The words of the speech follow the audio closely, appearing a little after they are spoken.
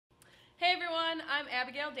Hey everyone, I'm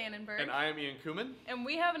Abigail Dannenberg. And I am Ian Kuhlman. And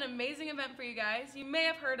we have an amazing event for you guys. You may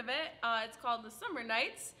have heard of it. It's called the Summer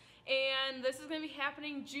Nights. And this is going to be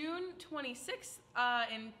happening June 26th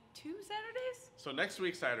in 2 Saturdays? So next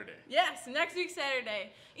week, Saturday. Yes, next week,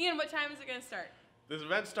 Saturday. Ian, what time is it going to start? This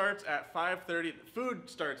event starts at 5:30. Food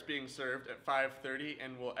starts being served at 5:30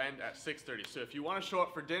 and will end at 6:30. So if you want to show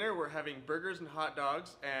up for dinner, we're having burgers and hot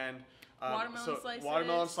dogs and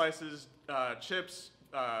watermelon slices, chips,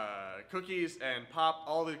 cookies and pop,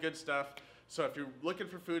 all the good stuff. So if you're looking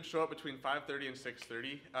for food, show up between 5:30 and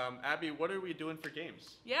 6:30. Abby, what are we doing for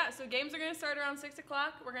games? Yeah, so games are going to start around 6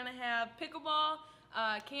 o'clock. We're going to have pickleball,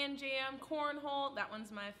 can jam, cornhole, that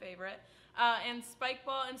one's my favorite, and spike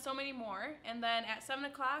ball, and so many more. And then at 7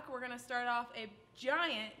 o'clock, we're going to start off a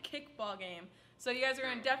giant kickball game. So you guys are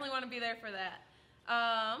going to definitely want to be there for that.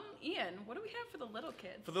 Ian, what do we have for the little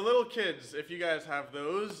kids? For the little kids, if you guys have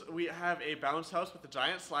those, we have a bounce house with a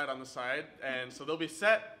giant slide on the side, and so they'll be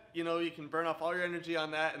set. You know, you can burn off all your energy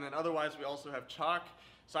on that, and then otherwise we also have chalk,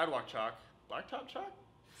 sidewalk chalk, blacktop chalk,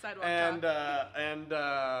 sidewalk chalk, and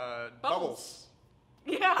bubbles.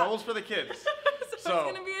 Yeah, bubbles for the kids. so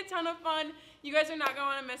it's gonna be a ton of fun. You guys are not going to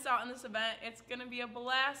want to miss out on this event. It's going to be a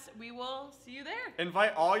blast. We will see you there.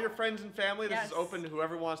 Invite all your friends and family. This Yes. is open to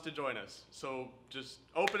whoever wants to join us. So just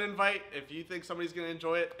open invite. If you think somebody's going to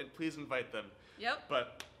enjoy it, and please invite them. Yep.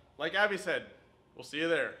 But like Abby said, we'll see you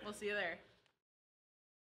there. We'll see you there.